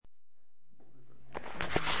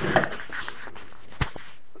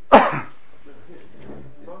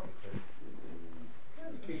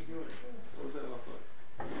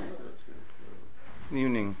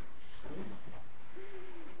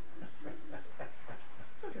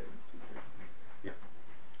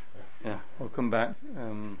Welcome back.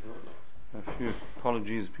 A few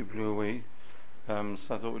apologies, people who are away.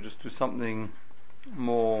 So I thought we'd just do something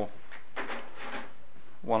more,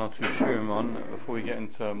 one or two shurim on before we get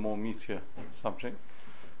into a more meatier subject.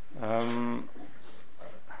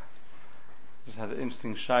 Just had an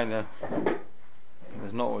interesting Shayla.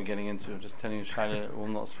 It's not what we're getting into. I'm just telling you, Shayla, we'll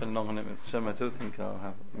not spend long on it with Shem. I don't think I'll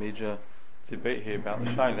have a major debate here about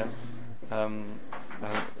the Shayla.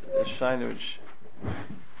 The Shayla which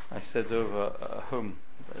I said over a home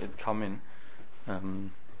that had come in,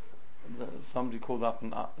 somebody called up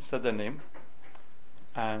and said their name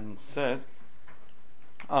and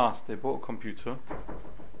asked, they bought a computer.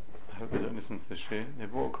 I hope they don't listen to this year. They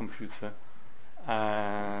bought a computer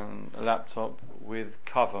and a laptop with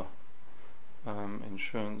cover,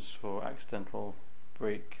 insurance for accidental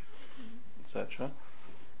break, etc.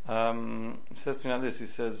 He says to me like this, he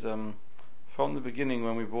says, from the beginning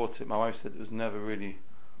when we bought it, my wife said it was never really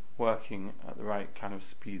working at the right kind of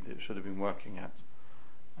speed that it should have been working at.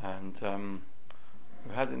 And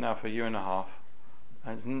we've had it now for a year and a half,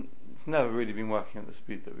 and it's never really been working at the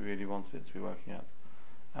speed that we really wanted it to be working at.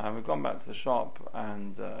 And we've gone back to the shop,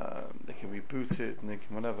 and they can reboot it and they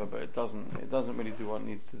can whatever, but it doesn't really do what it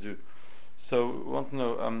needs to do. So we want to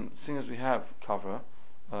know, seeing as we have cover,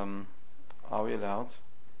 are we allowed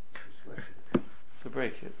to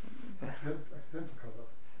break it? Accidental cover.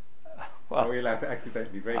 Well, are we allowed to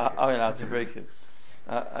accidentally break it? Are we allowed to break it?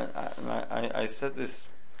 I said this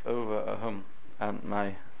over at home, and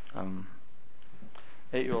my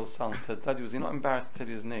 8-year-old son said, "Daddy, was he not embarrassed to tell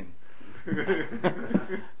you his name?"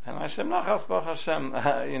 And Hashem nachas Baruch Hashem,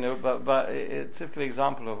 but it's a typical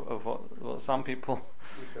example of what some people,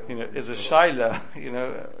 is a Shayla,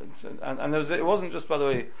 and it wasn't just, by the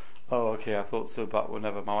way, oh, okay, I thought so, but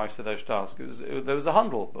whenever my wife said I should ask, there was a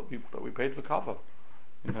handle, but we paid for cover.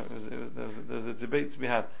 There was a debate to be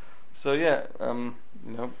had. So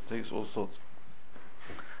takes all sorts.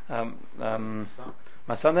 My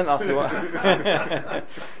son then asked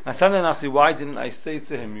me, why didn't I say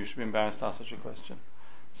to him, you should be embarrassed to ask such a question?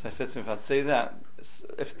 So I said to him, if I'd say that,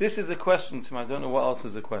 if this is a question to him, I don't know what else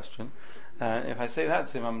is a question. If I say that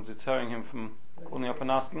to him, I'm deterring him from calling up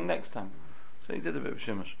and asking next time. So he did a bit of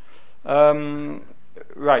shimmish.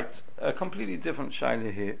 Right, a completely different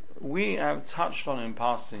shayla here. We have touched on in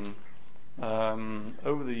passing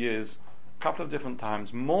over the years a couple of different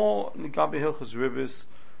times, more Negabi Hilchos Ribis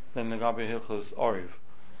than Negabi Hilchos Oriv.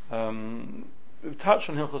 We've touched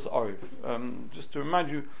on Hilchos Oriv. Just to remind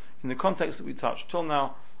you, in the context that we touched till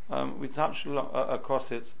now, we touched across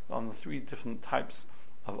it on the 3 different types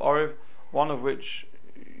of Oriv, one of which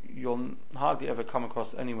you'll hardly ever come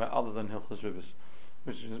across anywhere other than Hilchos Ribis,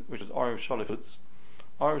 which is Oriv Sholef Dutz.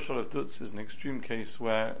 Oriv Sholef Dutz is an extreme case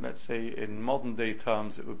where, let's say, in modern day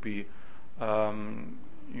terms, it would be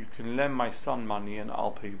you can lend my son money and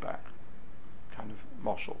I'll pay you back, kind of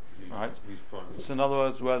moshel, right? So in other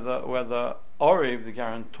words, where the Oriv, the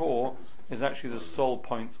guarantor, is actually the sole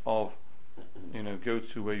point of go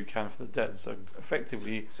to where you can for the debt. So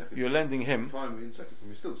effectively, you're lending him.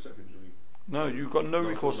 No, you've got no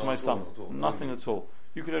recourse to my son, nothing at all.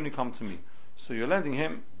 You could only come to me. So you're lending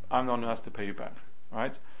him, I'm the one who has to pay you back,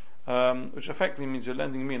 right? Which effectively means you're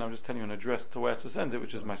lending me and I'm just telling you an address to where to send it,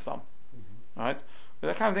 which is my son, right? But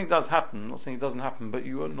that kind of thing does happen. I'm not saying it doesn't happen, but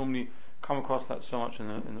you won't normally come across that so much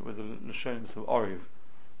with the Lashonis of Oriv,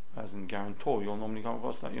 as in guarantor. You'll normally come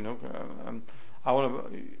across that,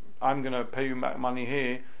 I'm going to pay you back money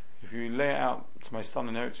here. If you lay it out to my son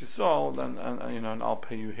in Eretz Yisrael, then and I'll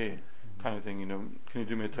pay you here, kind of thing. Can you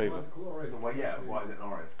do me a favor? Why is it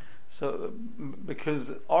Oriv? So,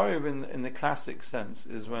 because Oriv in the classic sense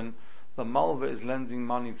is when the Malva is lending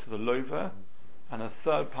money to the lover and a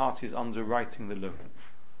third party is underwriting the loan.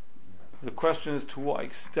 The question is, to what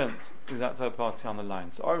extent is that third party on the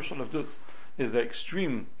line? So Oriv Sholef Dutz is the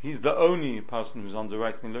extreme. He's the only person who's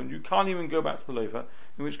underwriting the loan. You can't even go back to the lover,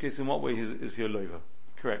 in which case, in what way is he a lover?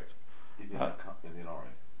 Correct? Is he in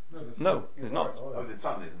Oriv? No, he's not. Oh, the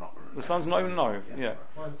son is not. The son's not even an Oriv, yeah.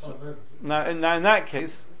 So, now in that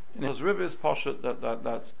case, in his ribis poshet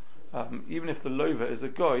that even if the lover is a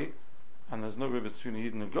goy, and there's no ribis between a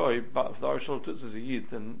yid and a goy, but if the Oriv Sholef Dutz is a yid,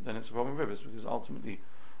 then it's a problem with ribis, because ultimately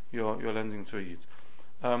you're lending to a yid.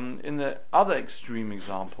 In the other extreme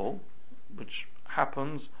example, which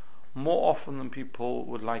happens more often than people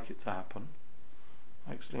would like it to happen,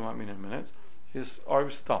 I'll explain what I mean in a minute, is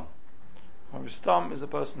Oriv Stam. Oriv Stam is a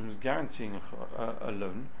person who's guaranteeing a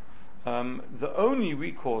loan. The only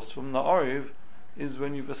recourse from the Oriv is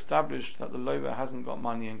when you've established that the lover hasn't got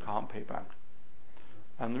money and can't pay back.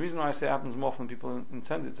 And the reason why I say it happens more often than people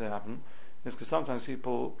intend it to happen is because sometimes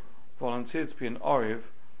people volunteer to be an Oriv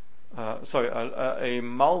a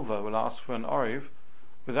malva will ask for an oriv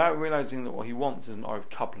without realizing that what he wants is an oriv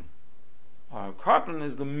kaplan. Oriv kaplan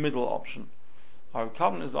is the middle option. Oriv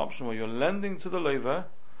kaplan is the option where you're lending to the lover,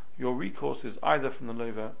 your recourse is either from the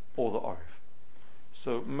lover or the oriv.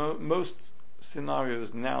 So most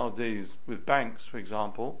scenarios nowadays with banks, for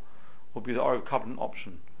example, will be the oriv kaplan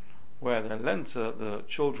option, where they lend to the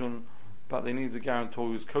children, but they need a guarantor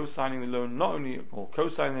who's co-signing the loan, not only or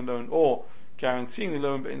co-signing the loan or guaranteeing the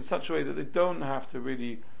loan, but in such a way that they don't have to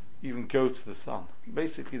really even go to the son.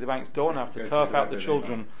 Basically, the banks don't have to turf out the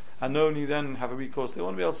children and only then have a recourse. They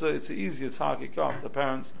want to be able to, it's an easier target, go after the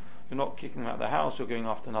parents. You're not kicking them out of the house, you're going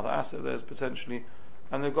after another asset there's potentially,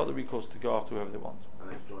 and they've got the recourse to go after whoever they want.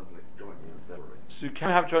 And it's jointly and separately. So you can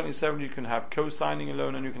have jointly and separately, you can have co-signing a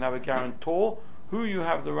loan, and you can have a guarantor who you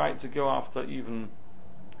have the right to go after even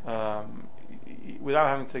without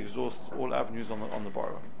having to exhaust all avenues on the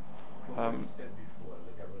borrower. You said before,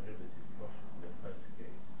 the government is in the first case,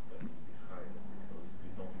 but behind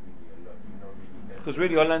because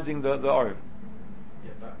really you're lending the oriv.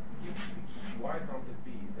 Yeah, but why can't it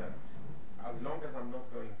be that as long as I'm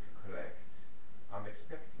not going to collect, I'm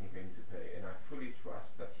expecting him to pay, and I fully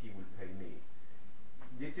trust that he will pay me.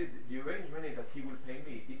 This is the arrangement is that he will pay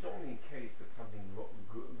me. It's only in case that something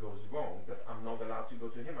goes wrong that I'm not allowed to go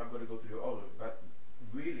to him. I've got to go to the owner. But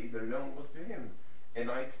really, the loan was to him,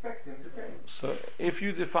 and I expect him to pay. So, if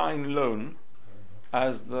you define loan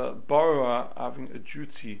as the borrower having a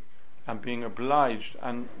duty and being obliged,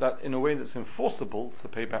 and that in a way that's enforceable to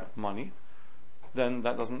pay back the money, then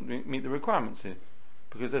that doesn't meet the requirements here,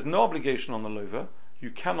 because there's no obligation on the lover. You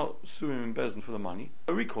cannot sue him in Bezdin for the money,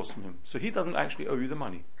 a recourse from him. So he doesn't actually owe you the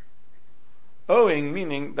money. Owing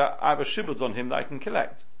meaning that I have a shibud on him that I can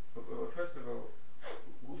collect. Well, first of all,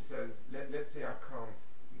 who says, let's say I can't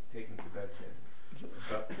take him to Bezdin.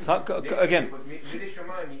 Again,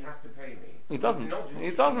 he has to pay me. He doesn't. He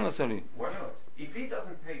doesn't necessarily. Why not? If he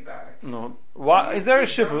doesn't pay back, no. Why is there a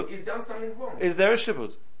shibud? He's done something wrong. Is there a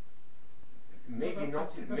shibud? Maybe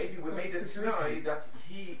not. Maybe we made it tonight that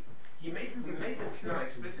we made it tonight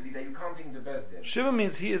explicitly that you can't take him to Bezdin. Shibud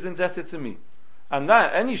means he is indebted to me, and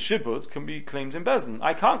that any shibud can be claimed in Bezdin.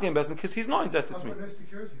 I can't claim Bezdin because he's not indebted to me. No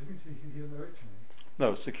security. It means he has no right to me.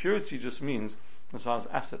 No, security just means as far as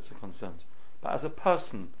assets are concerned. But as a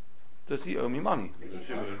person, does he owe me money? The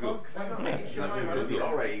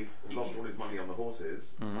RA lost all his money on the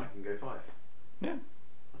horses. I can go 5. Yeah.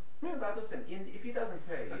 Yeah, but listen, if he doesn't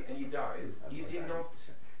pay and he dies,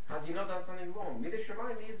 has he not done something wrong? He's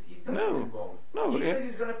done something wrong. No. He says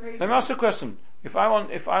he's going to pay. Let me ask you a question. If I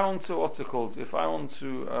want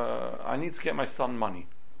to, I need to get my son money.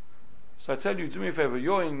 So I tell you, do me a favor,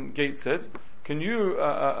 you're in Gateshead, can you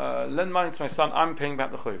lend money to my son? I'm paying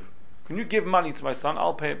back the chayv. Can you give money to my son?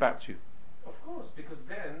 I'll pay it back to you. Of course, because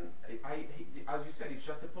then, as you said, it's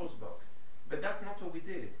just a postbox. But that's not what we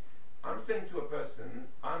did. I'm saying to a person,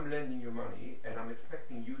 I'm lending you money, and I'm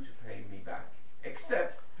expecting you to pay me back.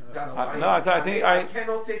 Except that I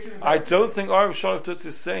cannot take you. I don't think Arav Shalom Tutz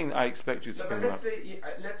is saying I expect you to pay me back.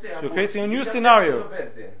 Let's say so you're creating a new scenario.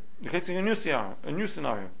 You're creating a new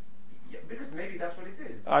scenario. Yeah, because maybe that's what it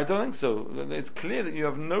is. I don't think so. It's clear that you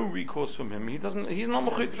have no recourse from him. He's not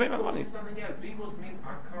mochit to pay my money. Something else. Recourse means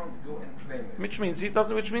I can't go and claim it. Which means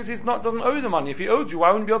doesn't owe you the money. If he owed you, why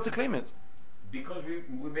wouldn't he be able to claim it? Because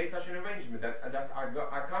we made such an arrangement that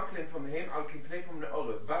I can't claim from him. I can claim from the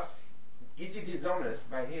owner. But is he dishonest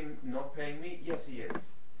by him not paying me? Yes, he is.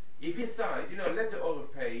 If he decides, let the owner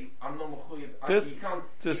pay, I'm not mochit.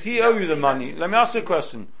 Does he owe you the money? Let me ask you a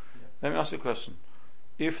question.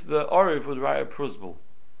 If the Oriv would write a prusbul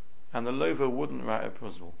and the Lover wouldn't write a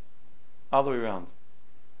prusbul, other way around,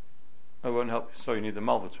 it won't help you. So you need the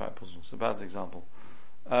Malva to write a prusbul. It's a bad example.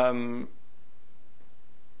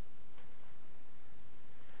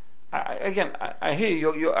 I hear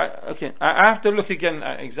you. Okay, I have to look again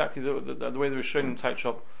at exactly the way the Rishonim tight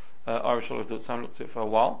shop Irish Shalom. Sam looked at it for a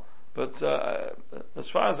while, but as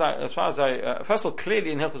far as I first of all,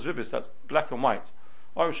 clearly in Hilchos Ribis that's black and white.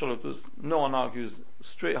 Irish Shalom, no one argues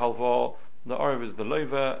straight halvar. The Oriv is the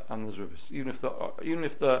lover and there's Ribis. Even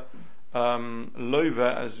if the lover,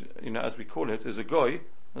 as we call it, is a goy,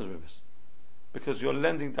 there's Ribis, because you're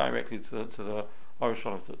lending directly to the Irish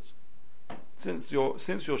Shalom. Since your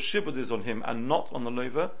shibud is on him and not on the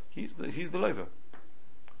lover, he's the lover.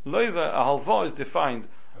 Lover, a halva is defined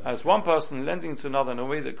as one person lending to another in a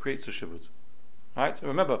way that creates a shibud. Right?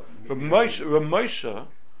 Remember, Ramosha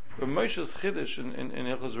But Moshe's chiddush in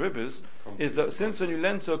Hilchos Ribbis is that since when you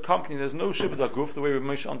lend to a company, there's no shibud aguf, the way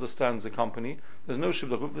Moshe understands the company, there's no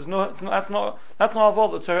shibud aguf. That's not all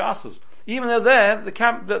the Torah asks. Even though there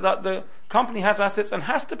the company has assets and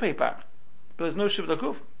has to pay back, but there's no shibud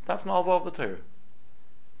aguf. That's not all of the Torah.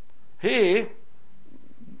 Here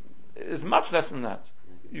is much less than that.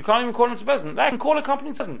 You can't even call him to bezin. I can call a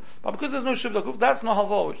company to bezin, but because there's no shibud aguf, that's not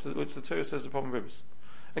halva, which the Torah says is the problem with Ribbis.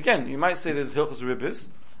 Again, you might say there's Hilchos Ribbis,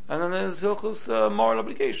 and then there's Hilchos moral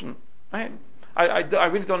obligation. Right? I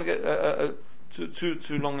really don't get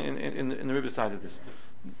too long in the Ribbis side of this.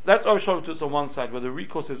 That's Oriv Sholotus on one side, where the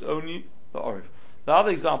recourse is only the Oriv. The other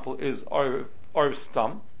example is Oriv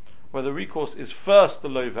Stam, where the recourse is first the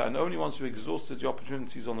lover, and only once you've exhausted the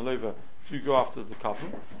opportunities on the lover do you go after the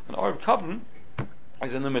Kabbalah. And Oriv Kabbalah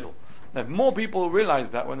is in the middle. Now, if more people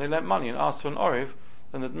realize that when they lend money and ask for an Oriv,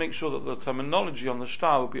 then they'd make sure that the terminology on the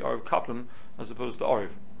shtar will be Oriv Kabbalah as opposed to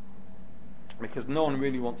Oriv. Because no one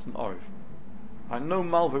really wants an Oriv. And no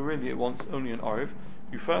Malva really wants only an Oriv.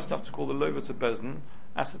 You first have to call the lover to Bezdin,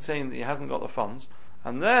 ascertain that he hasn't got the funds,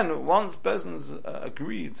 and then once Bezdin's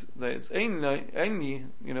agreed that it's only,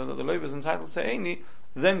 that the lover is entitled to say Aini,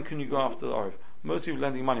 then can you go after the Oriv. Most people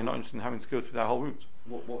lending money are not interested in having to go through that whole route.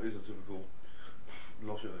 What is a typical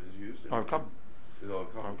losher that is used? Oriv Kabbalah. Is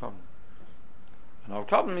Oriv Kabbalah. And Oriv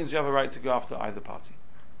Kabbalah means you have a right to go after either party.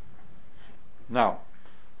 Now,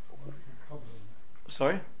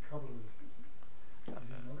 sorry?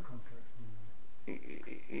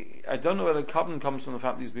 I don't know whether Kabbalah comes from the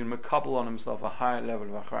fact that he's been makabel on himself a higher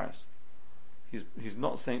level of achrayus. He's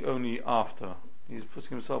not saying only after. He's putting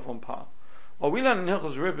himself on par. What we learn in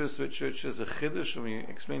Hilchos Ribbis, which is a chiddush, and we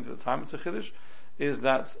explained at the time it's a chiddush, is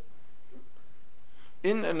that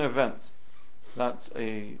in an event that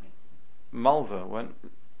a malva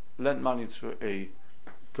lent money to a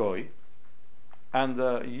goy, and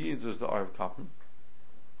the yid was the Oriv Kabbalah,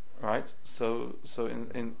 right? So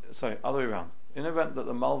other way around. In an event that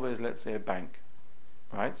the malva is, let's say, a bank,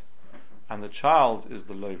 right? And the child is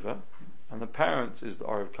the lover, and the parent is the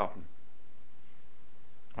Oriv Kabbalah.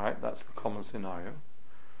 Right? That's the common scenario.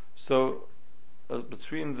 So,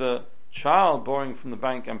 between the child borrowing from the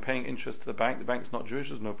bank and paying interest to the bank's not Jewish,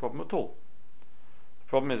 there's no problem at all. The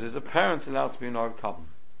problem is a parent allowed to be an Oriv Kabbalah?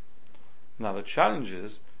 Now the challenge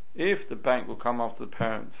is, if the bank will come after the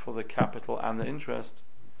parent for the capital and the interest,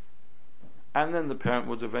 and then the parent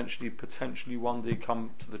would eventually, potentially one day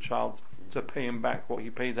come to the child to pay him back what he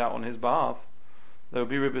paid out on his behalf, there will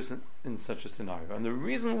be ribbis in such a scenario. And the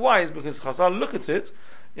reason why is because Chazal look at it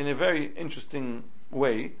in a very interesting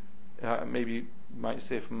way, maybe you might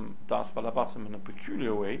say from Das Balabatim in a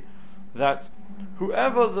peculiar way, that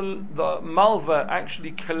whoever the malva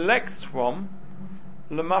actually collects from,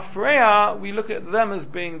 Lemafreya, we look at them as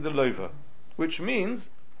being the lover, which means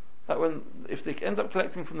that if they end up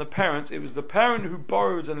collecting from the parent, it was the parent who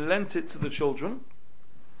borrowed and lent it to the children,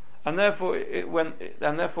 and therefore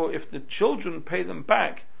if the children pay them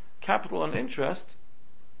back capital and interest,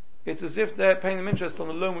 it's as if they're paying them interest on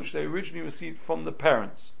the loan which they originally received from the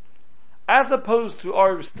parents, as opposed to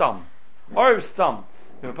Oriv Stam. Oriv Stam,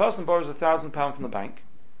 if a person borrows £1,000 from the bank,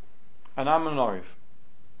 and I'm an Oriv,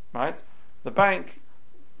 right? The bank,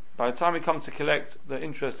 by the time we come to collect, the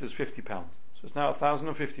interest is £50. So it's now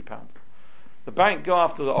 £1,050. The bank go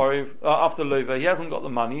after the Oriv, after the lover. He hasn't got the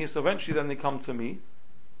money, so eventually then they come to me,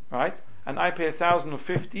 right? And I pay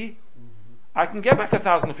 £1,050. I can get back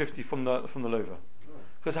 £1,050 from the lover,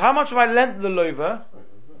 because how much have I lent the lover?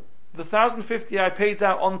 The £1,050 I paid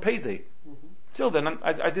out on payday. Till then,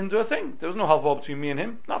 I didn't do a thing. There was no halva between me and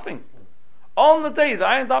him. Nothing. On the day that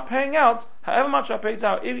I ended up paying out, however much I paid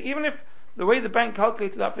out, even if the way the bank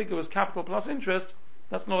calculated that figure was capital plus interest,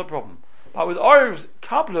 that's not a problem. But with Oriv's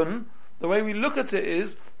Kabbalah, the way we look at it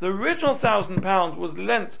is, the original £1,000 was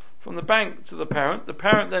lent from the bank to the parent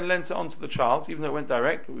then lent it on to the child, even though it went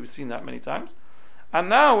direct, but we've seen that many times. And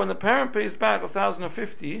now when the parent pays back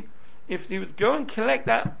 £1,050, if he would go and collect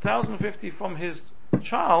that £1,050 from his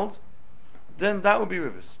child, then that would be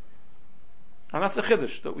rivers. And that's a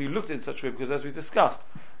chiddush that we looked at in such a way, because as we discussed,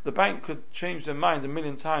 the bank could change their mind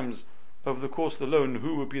 1,000,000 times over the course of the loan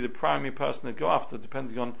who would be the primary person they'd go after,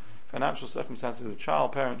 depending on financial circumstances of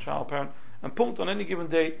child, parent, and punct on any given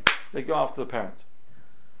day, they go after the parent.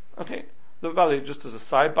 Okay, the value, just as a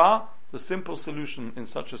sidebar, the simple solution in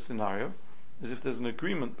such a scenario is if there's an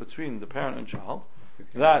agreement between the parent and child,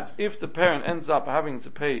 that if the parent ends up having to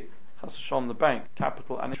pay Chas the bank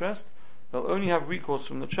capital and interest, they'll only have recourse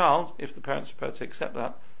from the child if the parent's prepared to accept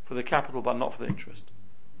that for the capital but not for the interest.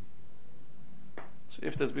 So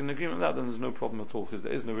if there's been an agreement on that, then there's no problem at all, because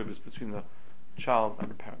there is no rivers between the child and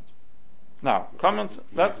the parent. Now, comments.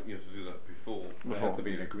 That's you have to do that before. There before. has to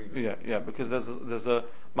be an agreement. Yeah, because there's a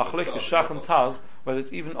machlek shach and taz, whether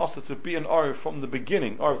it's even also to be an or from the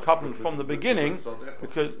beginning, or coupling from the beginning,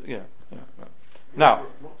 because Now,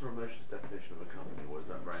 what's the Ramosha's definition of a company? What is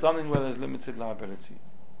that brand? something where there's limited liability,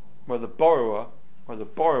 where the borrower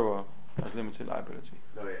has limited liability.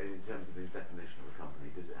 No, in terms of his definition of a company,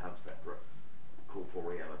 does it have separate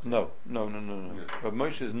corporeality? No. But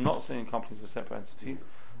Moshe is not saying companies are a separate entity,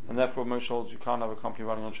 and therefore Moshe holds you can't have a company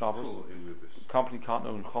running on Shabbos. Company can't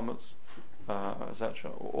own chometz,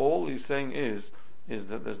 etc. All he's saying is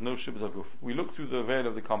that there's no shibud aguf. We look through the veil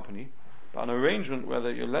of the company, but an arrangement where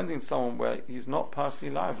you're lending someone where he's not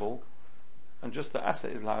personally liable, and just the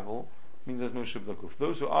asset is liable, means there's no shibud aguf.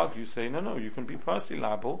 Those who argue say, no, you can be personally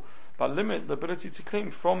liable, but limit the ability to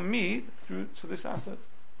claim from me through to this asset.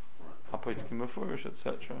 Etc.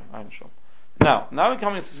 Now we're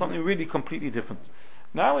coming to something really completely different.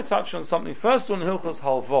 Now we're touching on something, first on Hilchos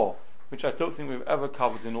Halvah, which I don't think we've ever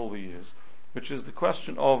covered in all the years, which is the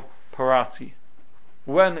question of parati.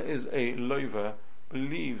 When is a loiver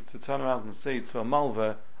believed to turn around and say to a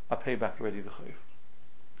malver, I pay back already the chayv?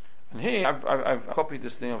 And here, I've copied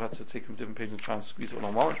this thing, I've had to take from different pages and try and squeeze it all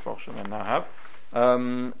on one, which I now have.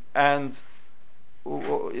 And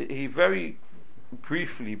he very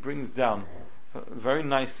briefly brings down very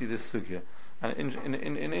nicely this sugya, and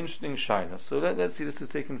in interesting shayla. So let's see, this is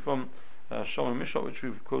taken from Shlomo Mishot, which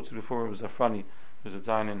we've quoted before. It was Afrani, it was a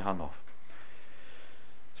Dayan in Hanof.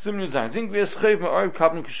 Simnu Zayin, Zing v'es chayv me'arib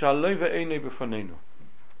kabin k'shal loiva einei b'fanenu.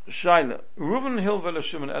 Shayla, Reuven hilva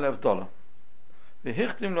l'shimon $1,000.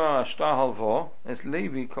 V'hichtim lo ashtar halva es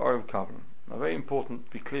Levi ka'arib kabin. Now, very important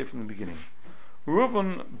to be clear from the beginning.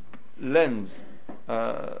 Reuven lends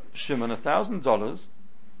Shimon $1,000.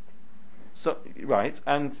 So right,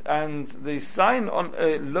 and they sign on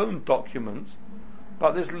a loan document,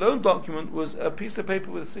 but this loan document was a piece of paper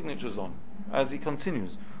with signatures on. As he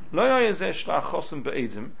continues, it's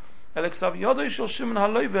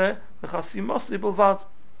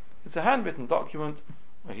a handwritten document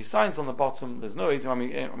where he signs on the bottom. There's no edim. I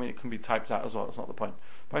mean, it can be typed out as well. That's not the point.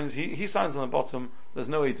 The point is, he signs on the bottom. There's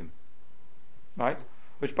no edim, right?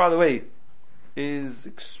 Which, by the way, is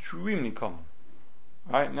extremely common.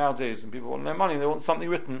 Right? Nowadays, when people want their money, they want something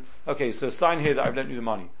written. Okay, so sign here that I've lent you the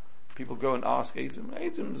money. People go and ask Edim.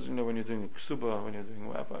 Edim's, when you're doing a ksuba, when you're doing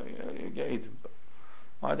whatever, you get Edim.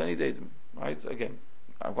 I don't need Edim. Right? Again,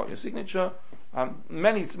 I've got your signature.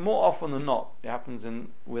 More often than not, it happens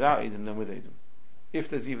without Edim than with Edim. If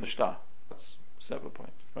there's even a shtar. That's a separate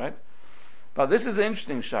point. Right? But this is an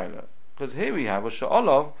interesting shayla, because here we have a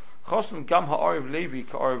sha'olav, chosm gam ha'ariv Levi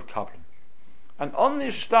ka'ariv kablan. And on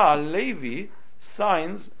this shtar, Levi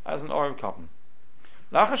signs as an Orav Kabin.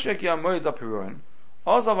 Now after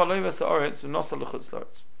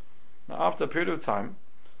a period of time,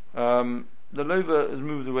 the lover is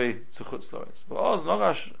moved away to Chutz La'aretz.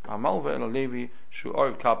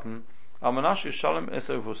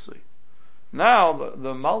 Now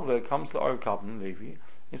the malva comes to Orav Kabin, Levi.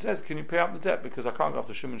 He says, can you pay up the debt, because I can't go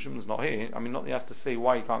after Shimon. Shimon's not here. I mean, not that he has to say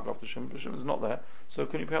why he can't go after Shimon, but Shimon's not there. So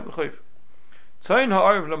can you pay up the chayv? Toin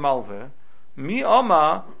ha'arav lemalva. Mi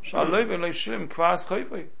Oma Shalover lo shlim kwas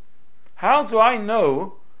chayvei. How do I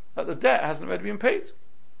know that the debt hasn't already been paid?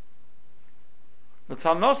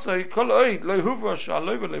 Until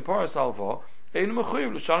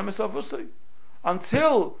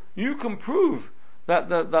you can prove that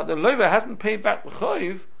the lover hasn't paid back the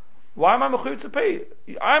chayv, why am I mechuyev to pay?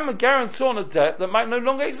 I'm a guarantor on a debt that might no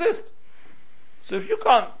longer exist. So if you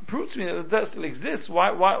can't prove to me that the debt still exists,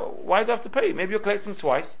 why do I have to pay? Maybe you're collecting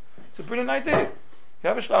twice. It's a brilliant idea. You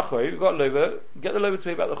have a shlach you've got a lover, get the lover to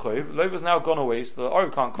pay back the chayv. The lover's now gone away, so the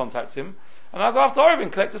Orav can't contact him, and I'll go after Orav and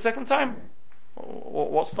collect a second time.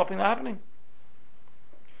 What's stopping that happening?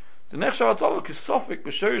 The next Shabbat is Sofik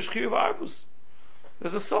b'sherish chiyuv arbus.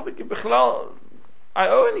 There's a Sofik if Bechlal I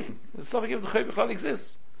owe anything. There's a Sofik if the chayv Bechlal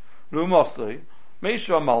exists. Lumosri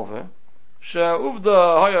Meisha Malve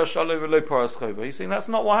She'uvda Haya Shalover Lo Paras Chayv. He's saying that's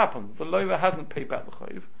not what happened. The lover hasn't paid back the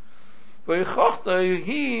chayv. And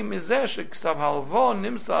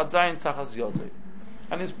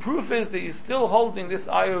his proof is that he's still holding this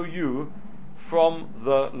IOU from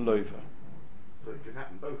the lover. So it could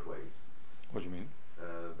happen both ways. What do you mean?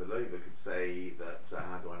 The lover could say that,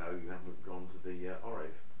 how do I know you haven't gone to the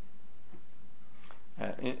Orav?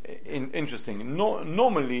 Interesting.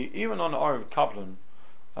 Normally, even on Orav Kaplan,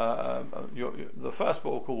 the first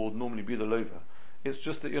protocol will normally be the lover. It's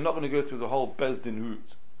just that you're not going to go through the whole Bezdin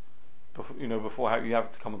route. Before you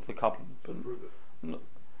have to come into the couple.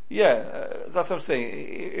 That's what I'm saying.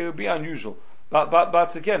 It would be unusual,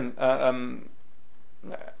 but again,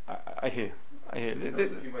 I hear. Not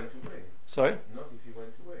if you went away. Sorry? Not if you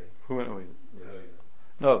went away. Who went away? The loiva.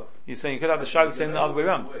 No, he's saying you could have the shayla saying the other way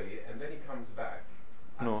around. And then he comes back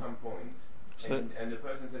at No. some point, So- and the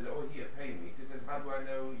person says, "Oh, here, pay me." He says, "How do I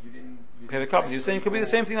know you didn't Pay the couple. You're saying it could be the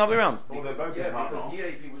same thing the other way around. Well, they're both in Yeah, heart because off. here,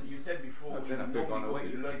 if you said before, But you then if normally they've gone go away.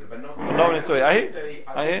 to the loiva, but not. But no, sorry, I Say, hear.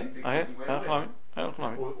 didn't because you went away. I don't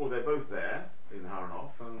know. Or they're both there in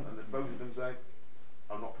Haranoff, and then both of them say,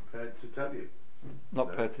 "I'm not prepared to tell you Not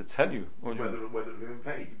prepared to tell you. What do you mean? whether it's been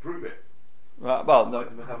paid. Prove it. Well, no.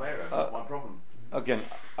 It's not my problem." Again,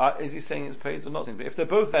 is he saying it's paid or not? But if they're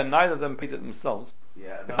both there, neither of them paid it themselves.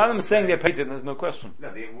 Yeah. If neither of them are saying they paid it, there's no question.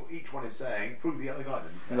 No, each one is saying, "Prove the other guy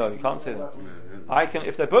didn't pay." No, you can't say that. I can,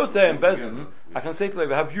 if they're both there in Bezdin, I can say to them,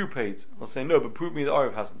 "Have you paid?" I'll say, "No, but prove me that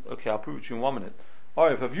Oriv hasn't." Okay, I'll prove it to you in 1 minute.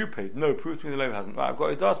 Oriv, have you paid? No, prove to me the Lev hasn't. Right, I've got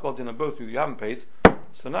a das belt in and both of you haven't paid.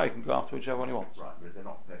 So now you can go after whichever one he wants. Right, but if they're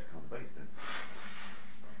not prepared to come to base, then.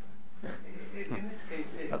 In this case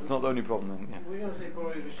here, That's not the only problem then. Yeah. we're going to say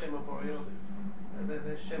Bori with Shem or Boriodi. And then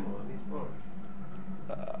there's Shem or he's Bori.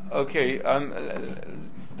 Okay,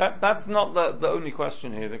 that's not the only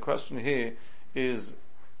question here. The question here is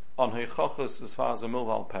on Heichachas as far as a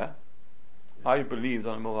Milval Peh. Are you believed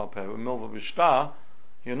on a Milval Peh? With Milval B'shtar,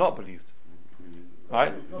 you're not believed.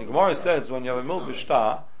 Right? The Gemara says when you have a Milval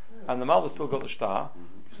B'shtar, and the Malva still got the star,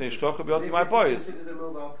 you say, Shtocha B'yoti my boys.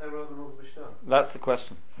 That's the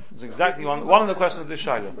question. It's exactly one of the questions is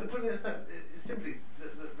Shayla. But putting it aside, it's simply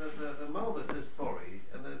the Malva says Bori,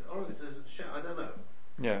 and the Oren says Shem, I don't know.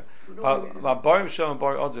 Yeah. But Bori Shem and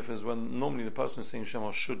Bori Odif is when normally the person saying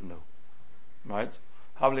Shem should know. Right?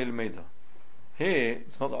 Havle Lemeda. Here,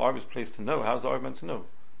 it's not the Arab's place to know. How's the Arab meant to know?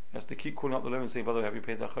 He has to keep calling up the loan and saying, "Brother, have you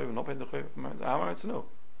paid the chayv or not paid the chayv?" How am I meant to know?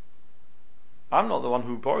 I'm not the one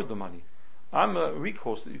who borrowed the money. I'm a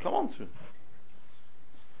recourse that you come on to.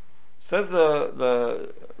 Says the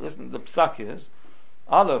psak is,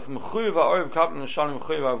 Aleph, Mechuyev ha'orev kaplan l'shalim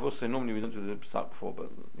Mechuyev ha'avusay. Normally we don't do the psak before, but,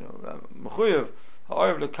 Mechuyev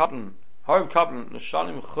ha'orev kaplan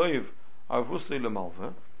l'shalim Mechuyev ha'avusay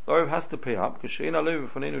l'malva. The orev has to pay up, because she'en ha'lev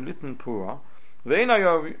v'fanenu litn pura, ve'en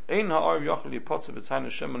ha'orev yachal yipotze v'tzayin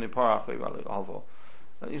Hashem and yipara ha'chayv ha'alvo.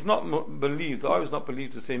 He's not believed, the orev is not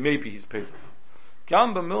believed to say maybe he's paid.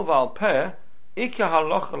 Gam b'milval peh, Ika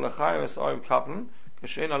halacha l'chayres orev kaplan,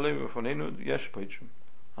 and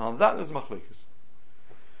on that there's machlekes.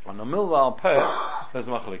 On the milva peh there's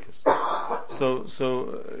machlekes.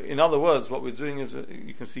 So in other words, what we're doing is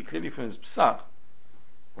you can see clearly from his psak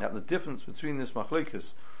that the difference between this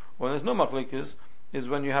machlekes, when there's no machlekes, is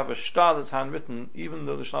when you have a shtar that's handwritten, even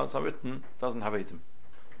though the shtar that's handwritten doesn't have edim.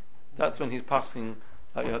 That's when he's passing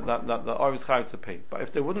that the orev is chayav to pay. But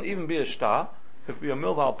if there wouldn't even be a shtar, it would be a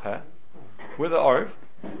milva peh with the orev.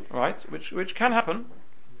 Right, which can happen.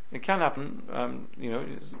 It can happen.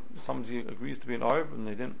 Somebody agrees to be an Arab and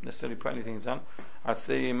they didn't necessarily put anything down. I'd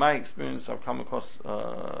say, in my experience, I've come across,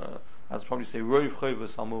 I'd probably say, Rov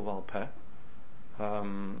Chovas al Milval Peh,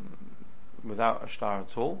 without a shtar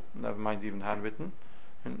at all. Never mind even handwritten,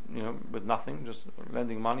 and with nothing, just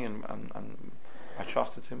lending money, and I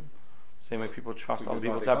trusted him. Same way people trust other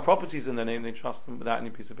people to have properties in their name, they trust them without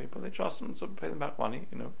any piece of paper. They trust them to pay them back money,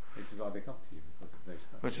 Which is why they come to you, because it's no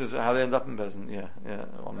shtar. Which is how they end up in Bezdin, yeah.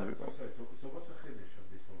 So what's the chiddush of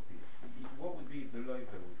this whole piece? What would be if the loiva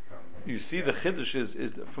would come? You see, the chiddush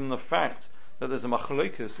is from the fact that there's a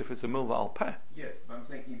machlokes if it's a milva al peh. Yes, but I'm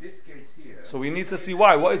saying in this case here. So we need to see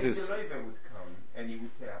why. What is this? If the loiva would come and he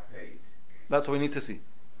would say, "I paid." That's what we need to see.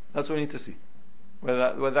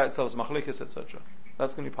 Whether that itself is machlokes, etc.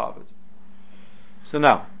 That's going to be part of it. So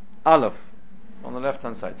now, Aleph, on the left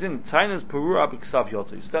hand side. Din Tainas Perura B'Ksav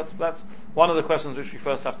Yotis. That's one of the questions which we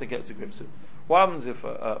first have to get to grips with. What happens if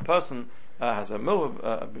a person has a mil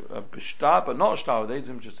a b'shtar, but not a shtar with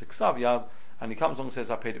Eidim, just a Ksav Yad, and he comes along and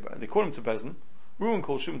says, "I paid it back." They call him to Bezin. Ruben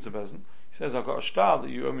calls Shimon to Bezin. He says, "I've got a shtar that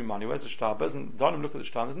you owe me money. Where's the shtar?" Bezin, don't even look at the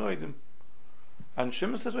shtar, there's no Eidim. And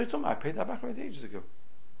Shimon says, "What are you talking about? I paid that back already ages ago.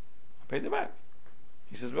 I paid it back."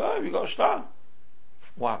 He says, "Well, you got a shtar."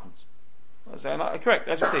 What happens? I say, correct,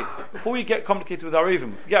 as you say, before we get complicated with our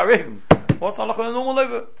Arivim, forget Arivim. What's Allah on a normal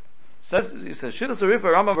over? He says, Shiddas Arif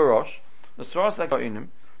Rambam Barosh, the Soras I got in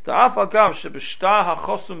him, the Afagav Shebishtar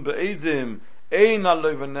HaChosum Be'edim, Ein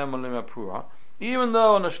Aloiva Nemalim Apura, even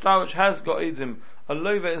though on a shtar which has got Edim, a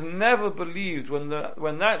loiva is never believed when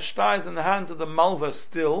that shtar is in the hands of the malva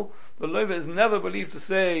still, the loiva is never believed to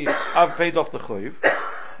say, "I've paid off the choiv."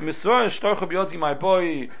 Misra Shtorcha B'yoti, my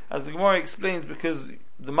boy, as the Gemara explains, because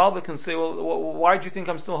the malva can say, "Well, why do you think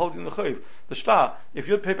I'm still holding the choiv?" The shtar, if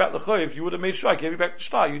you'd paid back the choiv, you would have made sure I gave you back the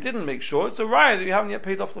shtar. You didn't make sure. It's a riot that you haven't yet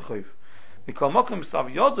paid off the choiv.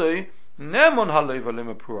 Nemon haleva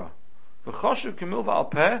limapura. V'choshev k'milva al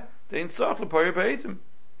peh, de'in tzarech l'pori be'edim.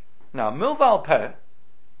 Now, milva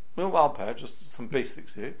al peh, just some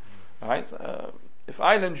basics here, right? If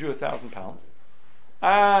I lend you £1,000,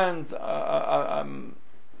 and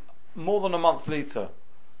more than a month later,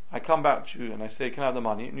 I come back to you and I say, can I have the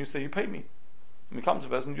money? And you say, you pay me. And we come to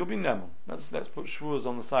person, you'll be nemon. Let's put shvuas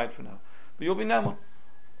on the side for now. But you'll be nemon.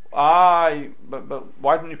 But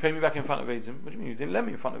why didn't you pay me back in front of Eidim? What do you mean? You didn't lend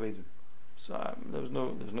me in front of Eidim. So there's no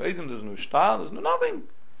Eidim, there's no shtar, there's no nothing.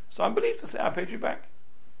 So I'm believed to say I paid you back.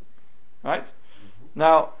 Right?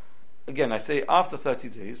 Now, again, I say after 30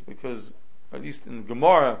 days, because at least in the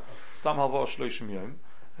Gemara, somehow shloshim yom,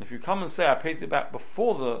 and if you come and say I paid it back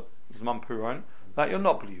before the Zman Puron, that you're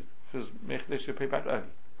not believed, because Mechdesh should pay back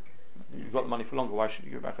early. You got the money for longer, why should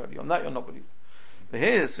you give it back early? On that you're not believed. But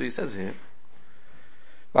here, so he says here,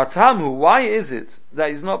 Batamu, why is it that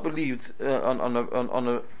he's not believed on a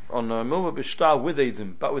milva b'shtar with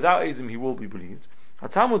Eidim, but without Eidim he will be believed?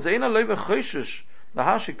 Batamu zeina loive choshesh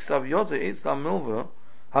lahashik ksav yoda eitz milva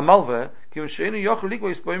hamalva kim sheinu yochel ligvo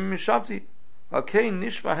yispoim mishavti hakein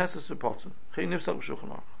nishma heses repotzen kein nifsak b'shulchan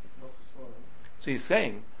aruch. So he's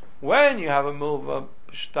saying, when you have a milva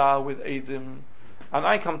b'shtar with Eidim, and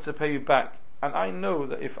I come to pay you back, and I know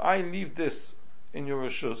that if I leave this in your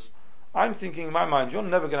reshus, I'm thinking in my mind, you're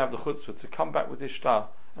never going to have the chutzpah to come back with this shtar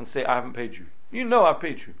and say, I haven't paid you. You know I've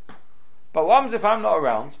paid you. But what happens if I'm not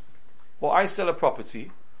around, or I sell a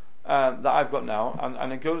property that I've got now,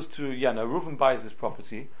 and it goes to Yena, Reuven buys this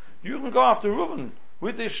property, you can go after Reuven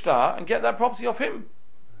with this shtar and get that property off him.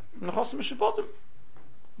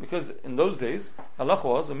 Because in those days, halach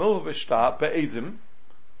was, a milva b'shtar be'edim,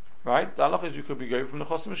 right? The halach is you could be going from the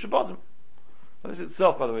chosim shabodim. This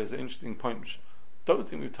itself, by the way, is an interesting point, which I don't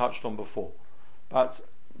think we've touched on before. But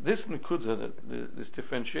this nekuda, this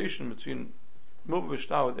differentiation between milva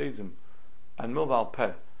b'shtar with edim and milva al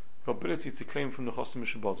peh, your ability to claim from the chosim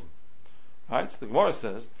shabodim. Right? So the Gemara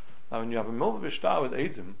says that when you have a milva b'shtar with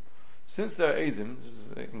edim, since there are edim, this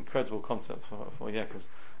is an incredible concept for Yekos,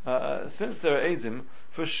 since there are edim,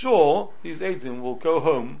 for sure these edim will go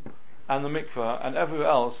home and the mikveh and everywhere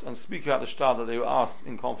else and speak out the shtar that they were asked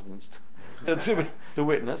in confidence to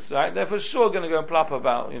witness, right? They're for sure going to go and plap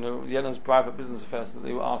about, Yena's private business affairs that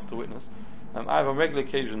they were asked to witness. I have on regular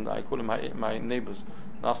occasion that I call in my neighbours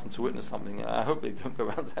and ask them to witness something. I hope they don't go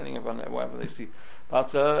around telling everyone whatever they see.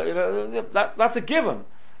 But, that's a given.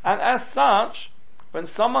 And as such, when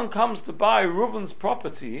someone comes to buy Reuven's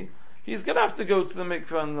property, he's going to have to go to the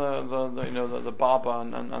mikveh and the barber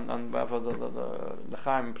and whatever the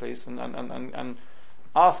chaim place and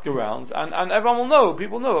ask around, and everyone will know.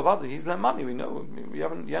 People know about it. He's lent money. We know. We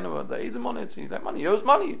haven't the Eidim on it. He lent money. He owes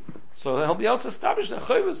money, so they'll be able to establish their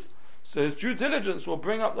chovos. So his due diligence will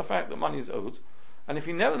bring up the fact that money is owed, and if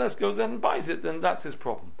he nevertheless goes in and buys it, then that's his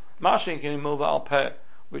problem. Mashenkin in milva al peh,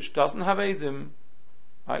 which doesn't have Eidim,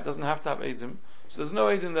 right? Doesn't have to have Eidim. So there's no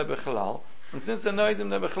Eidim there b'chalal. And since there's no Eidim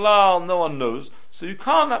there b'chalal, no one knows. So you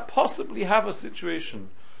can't possibly have a situation,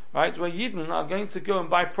 right, where Yidden are going to go and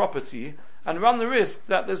buy property and run the risk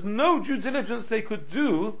that there's no due diligence they could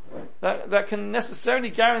do that can necessarily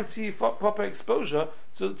guarantee proper exposure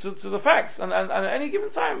to the facts. And at any given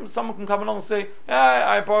time, someone can come along and say,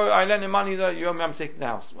 I lent you money, you owe me, I'm taking the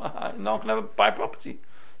house. No one can ever buy property.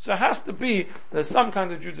 So it has to be, there's some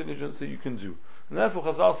kind of due diligence that you can do. And therefore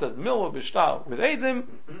Chazal said, milva b'shtar with Eidim,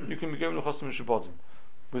 you can be given the chosim shabodim.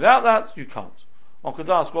 Without that, you can't. On could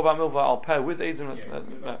ask, what about milva al peh with Eidim?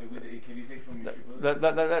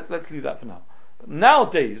 Let's leave that for now. But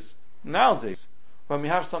nowadays, when we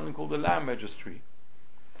have something called the land registry,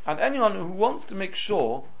 and anyone who wants to make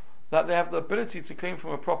sure that they have the ability to claim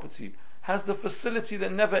from a property has the facility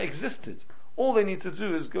that never existed, all they need to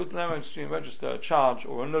do is go to the land registry and register a charge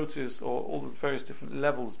or a notice or all the various different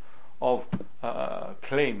levels of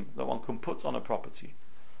claim that one can put on a property.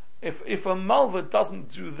 If a malva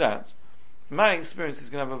doesn't do that, my experience is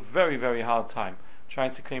going to have a very, very hard time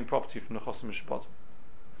trying to claim property from the chosim shabodim.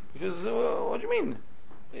 Because what do you mean?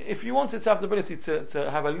 If you wanted to have the ability to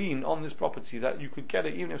have a lien on this property, that you could get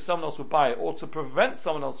it even if someone else would buy it, or to prevent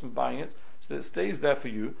someone else from buying it so that it stays there for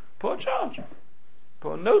you, put a charge,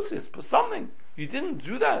 put a notice, put something. You didn't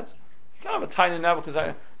do that. You can't have a tiny now because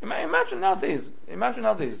imagine nowadays,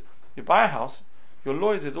 you buy a house, your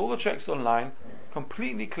lawyer did all the checks online,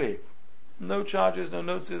 completely clear. No charges, no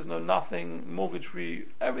notices, no nothing, mortgage free,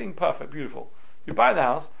 everything perfect, beautiful. You buy the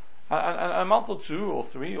house, and a month or 2 or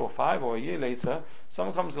 3 or 5 or a year later,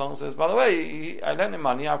 someone comes along and says, by the way, I lent him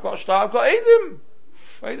money, I've got a shtar, I've got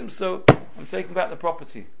Eidim, so I'm taking back the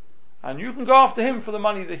property. And you can go after him for the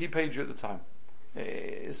money that he paid you at the time.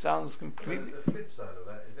 It sounds completely... The flip side of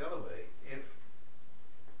that is the other way.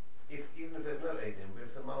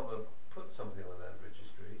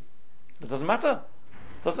 Doesn't matter.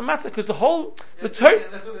 Doesn't matter, because the Torah,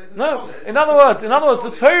 in other words,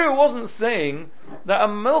 the Torah wasn't saying that a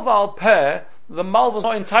milval pair, the malva is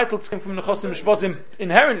not entitled to come from nechosim mishpatim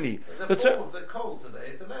inherently. The form of the coal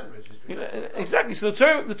today is the land registry. Exactly. So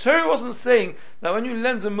the Torah wasn't saying that when you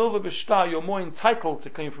lend a milva b'shtar, you're more entitled to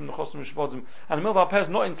claim from nechosim mishpatim, and a milval pair is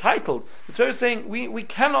not entitled. The Torah is saying we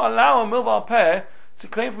cannot allow a milval pair to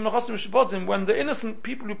claim from nechosim mishpatim when the innocent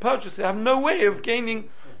people who purchase it have no way of gaining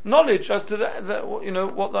knowledge as to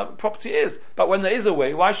what that property is. But when there is a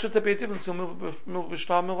way, why should there be a difference in milva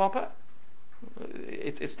b'shtar, milva pair?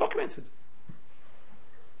 It's documented.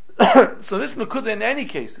 So this nekuda in any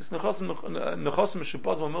case, this nechosim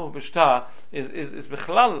mishupatim or milva b'shtar is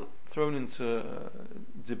bechlal thrown into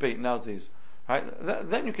debate nowadays, right?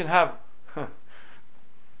 Then you can have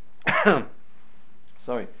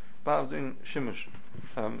sorry, but I'm doing shimush.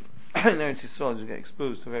 In Eretz Yisrael, you get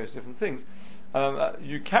exposed to various different things.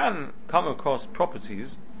 You can come across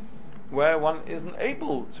properties where one isn't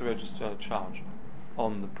able to register a charge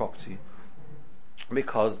on the property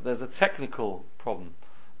because there's a technical problem.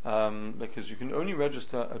 Because you can only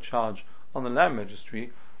register a charge on the land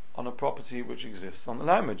registry on a property which exists on the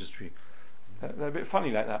land registry. They're a bit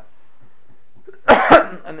funny like that.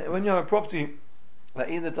 And when you have a property that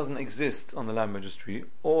either doesn't exist on the land registry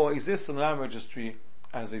or exists on the land registry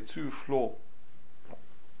as a 2-floor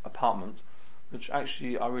apartment, which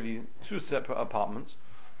actually are really 2 separate apartments,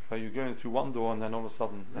 where you're going through one door and then all of a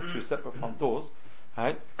sudden there are 2 separate front doors,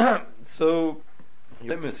 right? So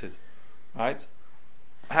you're limited, right?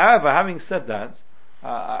 However, having said that,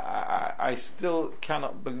 I still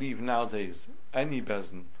cannot believe nowadays any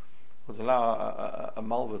Bezdin would allow a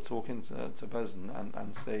malva to walk into Bezdin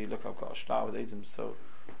and say, look, I've got a shtar with Adam, so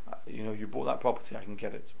you bought that property, I can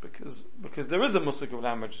get it, because there is a musik of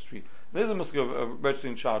land registry, there is a musik of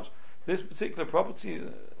registering charge. This particular property,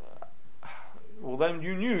 well then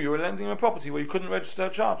you knew you were lending a property where you couldn't register a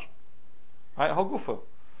charge, right? Hagufa.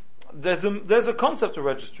 There's a concept of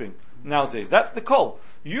registering nowadays. That's the call.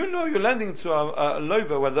 You know you're lending to a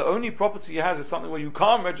lover where the only property he has is something where you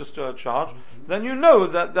can't register a charge. Then you know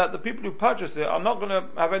that the people who purchase it are not going to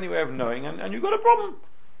have any way of knowing, and you've got a problem.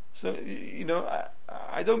 So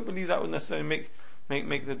I don't believe that would necessarily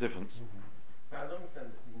make the difference. I don't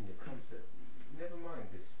understand the concept. Never mind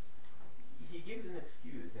this. He gives an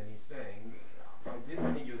excuse and he's saying, I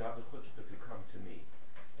didn't think you'd have the chutzpah to come to me,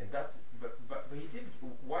 and that's. But he did.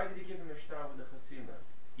 Why did he give him a shtar with the chasima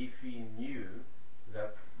if he knew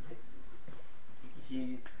that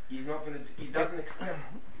he's not going to? He doesn't accept.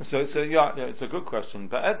 So yeah, it's a good question.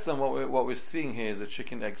 But Etzem, what we're seeing here is a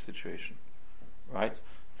chicken egg situation, right?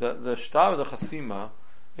 The shtar with the chasima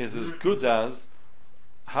is as good as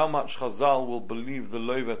how much Chazal will believe the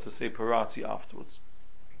lover to say parati afterwards,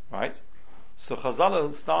 right? So Chazal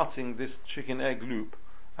are starting this chicken egg loop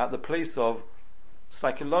at the place of,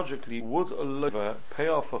 psychologically, would a lover pay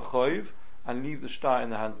off a choiv and leave the shtar in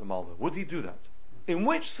the hand of the malva? Would he do that? In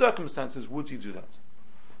which circumstances would he do that?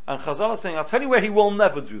 And Chazal is saying, I'll tell you where he will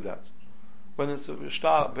never do that. When it's a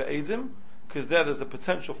shtar be'edim, because there's the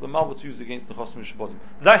potential for the malva to use against the chosim mishabotim.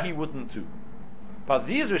 That he wouldn't do. But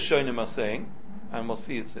these Rishonim are saying, and we'll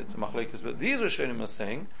see it's a machlekes, but these Rishonim are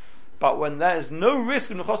saying, but when there is no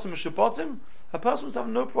risk in the chosim mishabotim, a person would have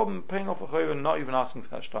no problem paying off a choiv and not even asking for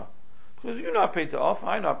that shtar. Because you know I paid it off,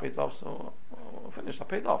 I know I paid it off, so finished, I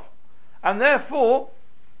paid it off. And therefore,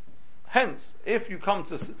 hence, if he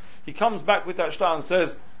comes back with that shtar and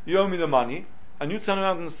says, you owe me the money, and you turn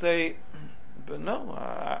around and say, but no,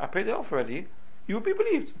 I paid it off already, you would be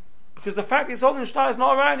believed. Because the fact it's holding shtar is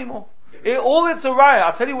not a raya anymore. All it's a raya,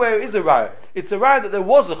 I'll tell you where it is a raya. It's a raya that there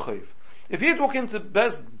was a chayv. If he'd walk into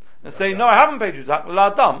Bezdin and say, no, I haven't paid you that,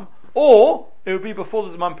 la dam, or it would be before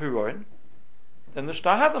the Zman Piroin, then the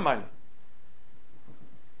shtar has a mila.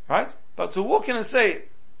 Right? But to walk in and say,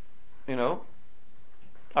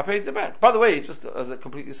 I paid it back. By the way, just as a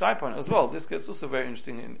completely side point as well, this gets also very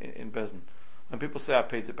interesting in Bezdin. When people say, I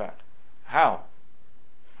paid it back. How?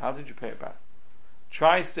 How did you pay it back?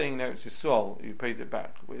 Try saying no, it's Yisrael, you paid it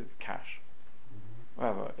back with cash.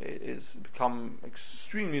 However, it's become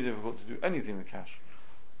extremely difficult to do anything with cash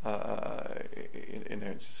in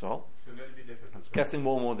Eretz Yisrael. It's getting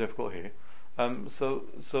more and more difficult here. So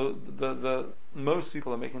the most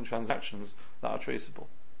people are making transactions that are traceable,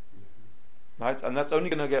 right? And that's only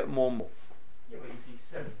going to get more and more. Yeah, but if he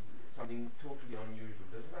says something totally unusual,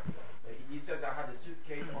 doesn't matter. He says, I had a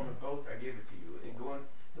suitcase on a boat, I gave it to you.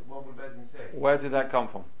 What would Bezdin say? Where did that come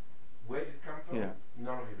from? Where did it come from? Yeah.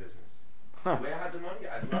 None of your business. Where had the money?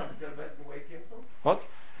 I don't have to tell Bezdin where it came from. What?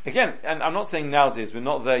 Again, and I'm not saying nowadays, we're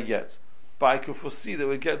not there yet, but I could foresee that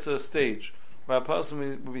we'd get to a stage where a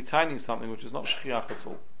person will be tiny something which is not shchiach at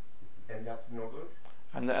all, And that's no good?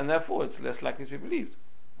 and therefore it's less likely to be believed.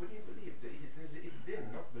 What do you believe? It's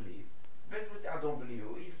din, not believe. First we say, I don't believe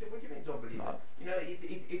you. You say, what do you mean don't believe? No. You know,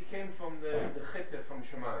 it came from the chita from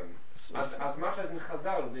Shemaim. As much as in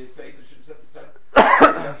Chazal they say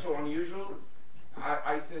that's so unusual,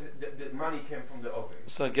 I said the money came from the oven.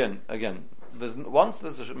 So again, once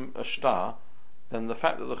there's a shtar, then the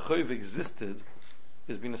fact that the chayv existed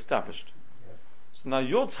has been established. Yes. So now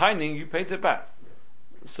you're tiny, you paid it back.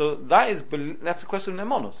 So that's a question of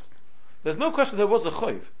nemonos. There's no question there was a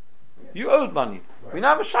chayv. You owed money. Right. We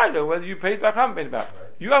now have a shiloh whether you paid it back or haven't paid it back. Right.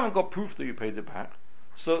 You haven't got proof that you paid it back.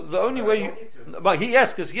 So the only way don't need to. but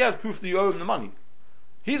because he has proof that you owe him the money.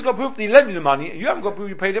 He's got proof that he lent you the money, you haven't got proof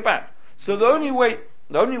you paid it back. So the only way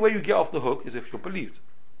you get off the hook is if you're believed.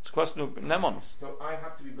 It's a question of nemonos. So I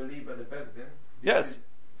have to be believed by the Bezdin? Yes.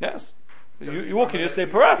 So You walk in, you say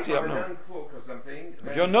if parati. I'm a known folk or something,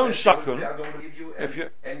 If you're known shakun, I don't believe you,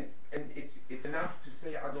 and it's enough to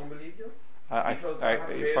say I don't believe you?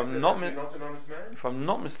 if I'm not not an honest man? if I'm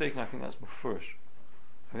not mistaken, I think that's mafurish.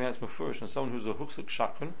 And someone who's a huksuk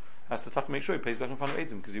shakun has to make sure he pays back in front of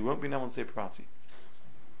Edom because he won't be now on say parati.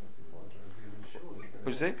 What did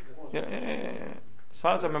you say? Yeah. As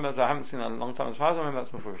far as I remember, I haven't seen that in a long time. As far as I remember,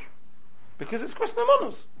 that's mafurish. Because it's question of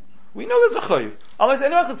monos. We know there's a chayv. Otherwise,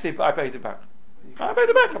 anyone can say, I paid it back. I paid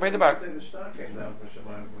it back. The star came down from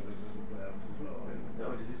Shemaim with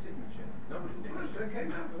No, it is a signature. No, it is a signature. It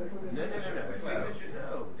came out, but it was No. a Signature,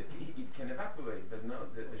 no. It can evaporate, but no,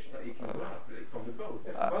 it can go up from the boat.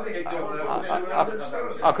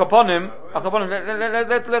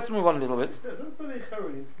 Let's move on a little bit. Doesn't B'nai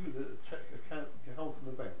Chari include a check account in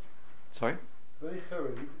the bank? Sorry? B'nai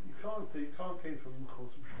Chari, you can't claim from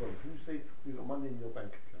Chos B'Shvon. Can you say you've got money in your bank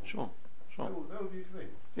account? Sure. That would be the thing.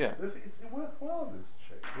 Yeah. It's worthwhile, this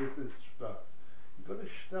check. There's this shtar. You've got a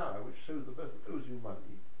shtar which shows the person owes you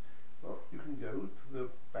money. Well, you can go to the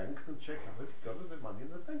bank and check out if you've got the money in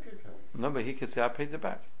the bank account. No, but he could say, I paid it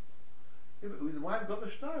back. Yeah, but why have got the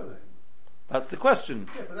shtar then? That's the question.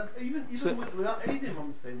 Yeah, but even without aiding,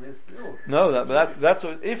 I'm saying there's still. No, but that's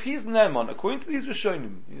what, if he's Neman, according to these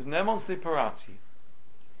Rishonim, he's Neman separati.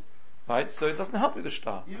 Right? So it doesn't help with the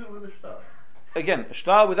shtar. Even with the shtar. Again, a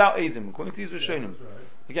shtar without Eidim, according to these Rishonim. Yeah, right.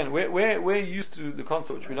 Again, we're used to the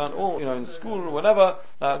concept which we learn all, in school or whatever,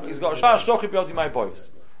 he's got a shtar, shtochi b'yodi my boys.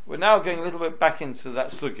 We're now going a little bit back into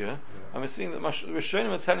that sugya, and we're seeing that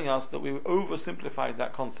Rishonim are telling us that we oversimplified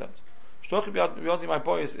that concept. Shtochi b'yodi my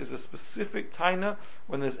boys is a specific taina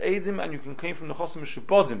when there's Eidim and you can claim from the chosim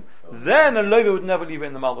shubodim. Then a lover would never leave it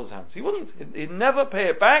in the Malva's hands. He wouldn't. He'd never pay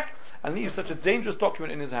it back and leave such a dangerous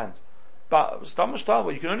document in his hands. But stam shtar,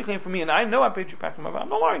 you can only claim from me, and I know I paid you back from my bank. I'm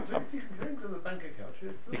not worried. You can claim to the bank account.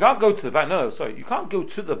 You can't go to the bank. No, sorry. You can't go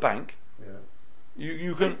to the bank. Yeah.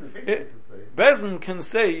 You can. Bezdin Bezdin can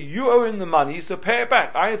say you owe him the money, so pay it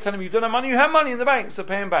back. I tell him you don't have money. You have money in the bank, so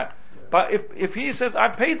pay him back. Yeah. But if he says I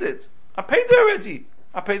paid it already.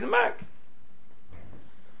 I paid them back.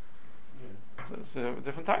 Yeah. So it's a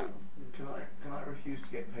different time. Can I refuse to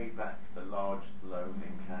get paid back the large loan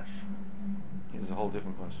in cash? It's a whole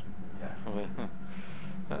different question.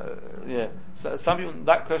 Yeah. Yeah. So some people,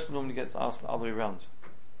 that question normally gets asked the other way around.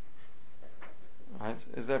 Right?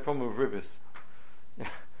 Is there a problem with ribis?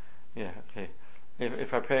 Yeah. Okay.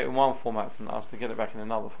 If I pay it in one format and ask to get it back in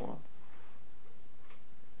another format.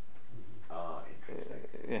 Interesting.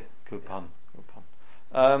 Yeah. Good pun.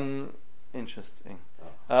 Interesting.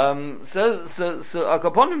 So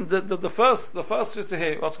upon him, the first just to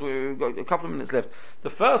hear. We've got a couple of minutes left. The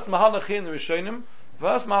first mahalach in the Rishonim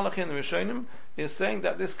is saying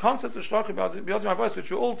that this concept of shlochi b'yodi my voice, which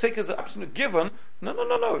we all take as an absolute given,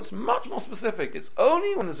 no, it's much more specific. It's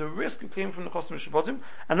only when there's a risk of claiming from the chosim shabotim,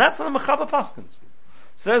 and that's on the mechaber paskins.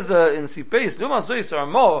 Says in Sipeis, Luma Zois are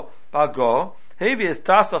more bago, heavy is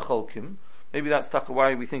tasa cholkim. Maybe that's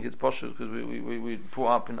why we think it's poshut, because we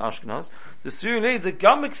brought up in Ashkenaz. The Suri the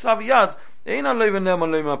Gamik Saviyad, Eina Leva Nema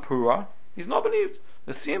Lema Pura. He's not believed.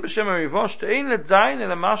 The Siyam B'Shem Rivosh, the Ein Ledain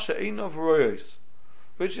Elamasha Ein of Royos.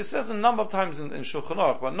 Which it says a number of times in Shulchan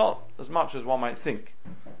Aruch, but not as much as one might think.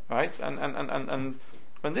 Right? And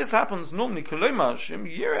when this happens, normally, Kolema, Shem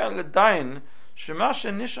Yireh Ledain,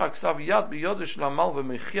 Shemasha Nishak Saviyad B'Yodish Lamal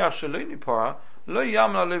V'Mechia Shaloni Pura, Lo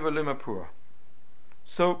Yamna Leva Lema Pura.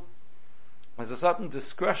 So, there's a certain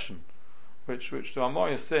discretion which the Amor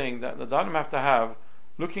is saying that the Dayanim have to have,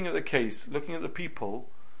 looking at the case, looking at the people.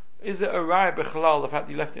 Is it a raya b'chalal, the fact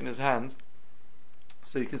that he left it in his hand?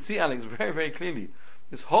 So you can see, Alex, very, very clearly,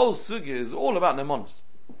 this whole sugya is all about nemonos.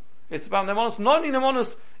 It's about nemonos, not only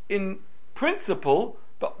nemonos in principle,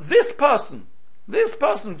 but this person, This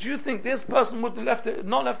person, do you think this person would have left it,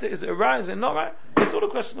 not left it? Is it right? Is it not right? It's all a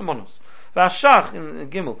question of monos. V'ashach in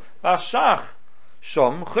Gimel. V'ashach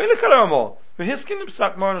shom chelik al Ramah. V'hiskin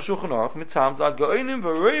b'sak mar on Shulchan Aruch mitzam zad go'onim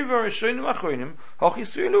v'roiva rishonim achronim hoch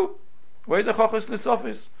yisrilu. Wait the chochos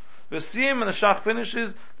nisofis. V'siyim and the shach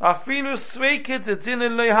finishes afilu sveikit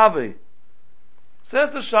etzinin leihave.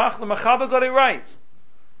 Says the shach, the Mechaber got it right.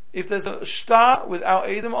 If there's a star without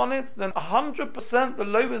Adam on it, then 100% the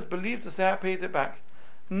Lovers believe to say I paid it back.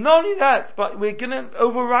 Not only that, but we're going to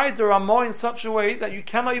override the Ramah in such a way that you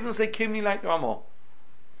cannot even say Kimni like the Ramah.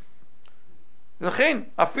 L'chein,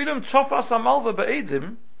 afilum tzofas hamalva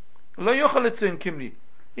be'edim, lo yochal etzin Kimni.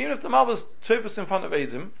 Even if the malva's tzofas in front of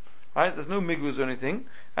Adam, right, there's no migus or anything,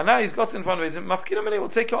 and now he's got it in front of Adam, mafkilam elei will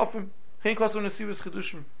take it off him. Chein kosom nesivus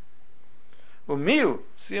chedushim. U'miu,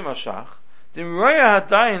 siyam hashach, dem roya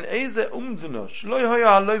hadayin eze umduna shloi hoya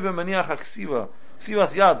haloive maniach haksiva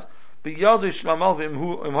ksivas yad biyadu shlamal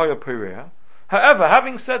v'im hoya perea. However,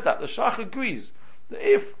 having said that, the shach agrees that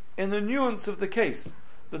if in the nuance of the case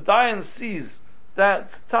the dayan sees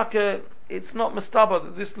that taka it's not mastaba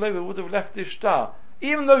that this loive would have left this shtar,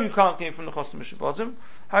 even though you can't came from the chosim mishabodim,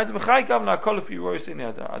 hayed v'chay gavna kol if you rois in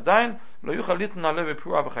adayin lo yuchal litn haloive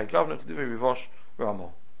pura v'chay gavna k'divei rivosh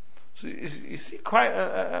ramo. So you see quite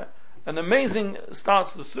an amazing start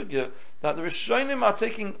to the sugya that the Rishonim are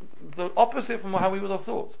taking the opposite from how we would have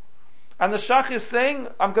thought. And the Shach is saying,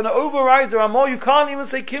 I'm going to override the Ramah, you can't even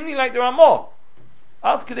say Kimni like the Ramah.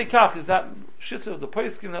 Ad Kedei Kach is that shit of the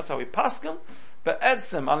Poskim, that's how we paskin. But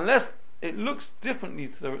Edsem, unless it looks differently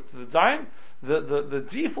to the Dayan, the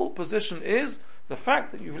default position is the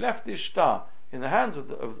fact that you've left this shtar in the hands of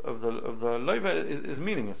the loiva is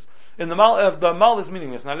meaningless. In the mal is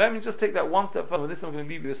meaningless. Now let me just take that one step further. With this I'm going to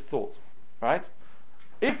leave you this thought. Right?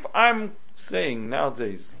 If I'm saying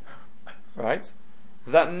nowadays, right,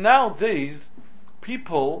 that nowadays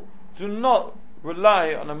people do not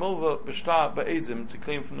rely on a milva b'shtar ba'edim to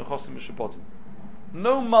claim from the chosim mishabotim.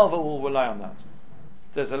 No malva will rely on that.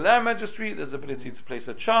 There's a land registry, there's the ability to place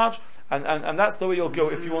a charge, and that's the way you'll go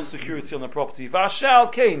if you want security on the property.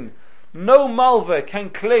 V'ashal kain. No malva can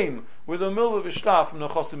claim with a milva v'shtar from the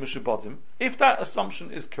chosim mishabodim. If that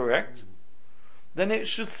assumption is correct, then it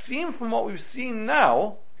should seem from what we've seen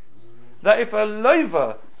now that if a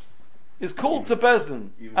loiva is called to Bezdin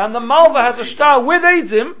and the malva has a shtar with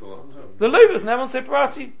Eidim, the loiva is never on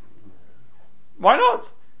separati. Why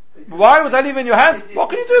not? Why would I leave in your hand? What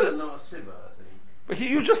can you do this? But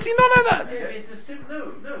you just see none of that. Yeah, it's a sim.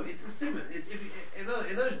 No, it's a simon. In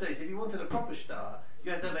those days, if you wanted a proper star,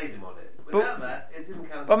 you had to have Adam on it. Without that, it didn't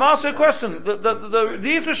count. But Master, a question.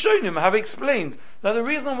 These Rishonim have explained that the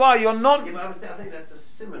reason why you're not. Yeah, but I think that's a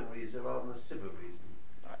simon reason rather than a sibba reason.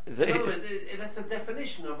 That's a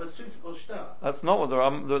definition of a suitable star. That's not what the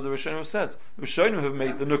Rishonim have said. The Rishonim have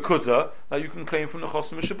made the Nakuda that you can claim from the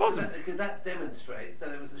Chosim Mishabodim. Because that demonstrates that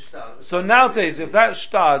it was a star. So nowadays, if that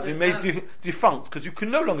star has been made defunct, because you can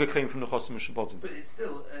no longer claim from the Chosim Mishabodim. But it's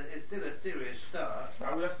still a serious star.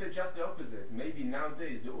 I would have said just the opposite. Maybe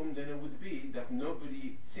nowadays the umdana would be that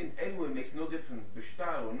nobody, since anyone makes no difference,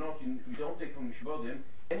 b'shtar or not, you don't take from Mishabodim.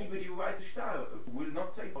 Anybody who writes a shtar will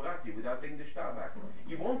not say Forati without taking the shtar back.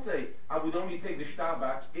 You won't say, I would only take the shtar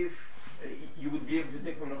back if you would be able to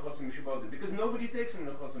take from the Chosim Mishabodim. Because nobody takes from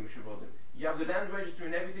the Chosim Mishabodim. You have the land register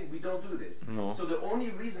and everything, we don't do this. No. So the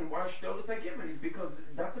only reason why shtaros are given is because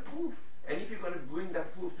that's a proof. And if you're going to bring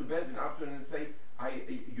that proof to Bezdin after and say,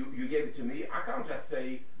 you gave it to me, I can't just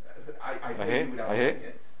say, I paid you without taking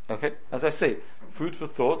it. Okay, as I say, food for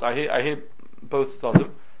thought. I hear both of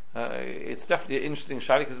them. It's definitely an interesting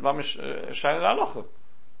shayla because it's mamish shayla la'alocha.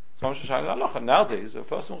 It's mamish shayla la'alocha. Nowadays, a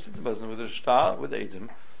person walks into Bezdin with a shtar with Eidim,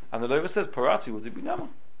 and the loiva says parati, would it be nama?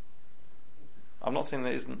 I'm not saying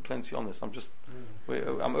there isn't plenty on this. I'm just,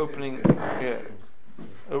 I'm opening,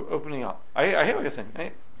 opening up. I hear what you're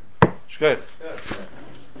saying. Shkoyach.